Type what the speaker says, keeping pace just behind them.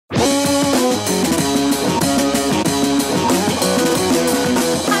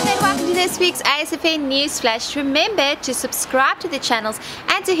week's ASFN News Flash, remember to subscribe to the channels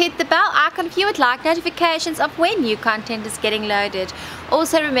and to hit the bell icon if you would like notifications of when new content is getting loaded.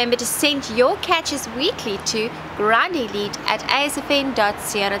 Also remember to send your catches weekly to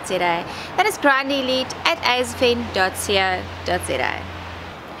grandelite@asfn.co.za. That is grandelite@asfn.co.za.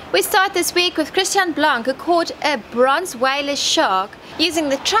 We start this week with Christian Blanc, who caught a bronze whaler shark using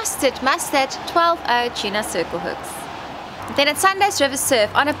the trusted Mustad 12-0 tuna circle hooks. Then at Sunday's River Surf,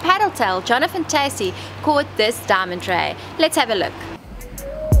 on a paddle tail, Jonathan Tacey caught this diamond ray. Let's have a look.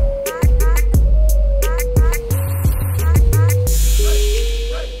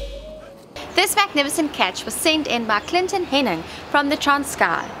 This magnificent catch was sent in by Clinton Henning from the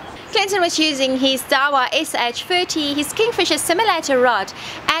Transkei. Clinton was using his Daiwa SH30, his Kingfisher simulator rod,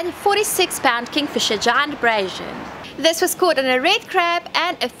 and 46-pound Kingfisher giant abrasion. This was caught on a red crab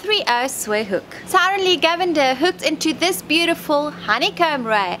and a 3-0 sway hook. Tyron Lee Govender hooked into this beautiful honeycomb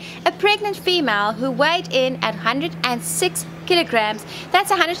ray, a pregnant female who weighed in at 106 kilograms, that's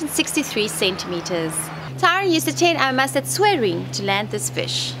 163 centimeters. Tyron used a 10-0 Mustad sway ring to land this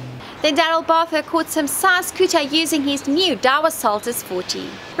fish. Then Daryl Barther caught some size kuta using his new Daiwa Salters 40.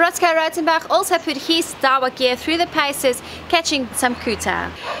 Rotko Rotenbach also put his Daiwa gear through the paces, catching some kuta.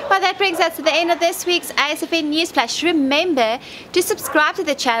 Well, that brings us to the end of this week's ASFN News Flash. Remember to subscribe to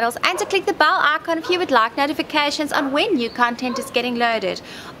the channels and to click the bell icon if you would like notifications on when new content is getting loaded.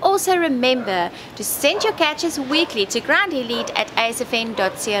 Also remember to send your catches weekly to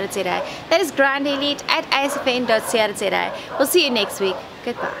grandelite@asfn.co.za. That is grandelite@asfn.co.za. We'll see you next week.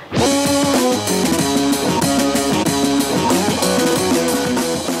 Goodbye.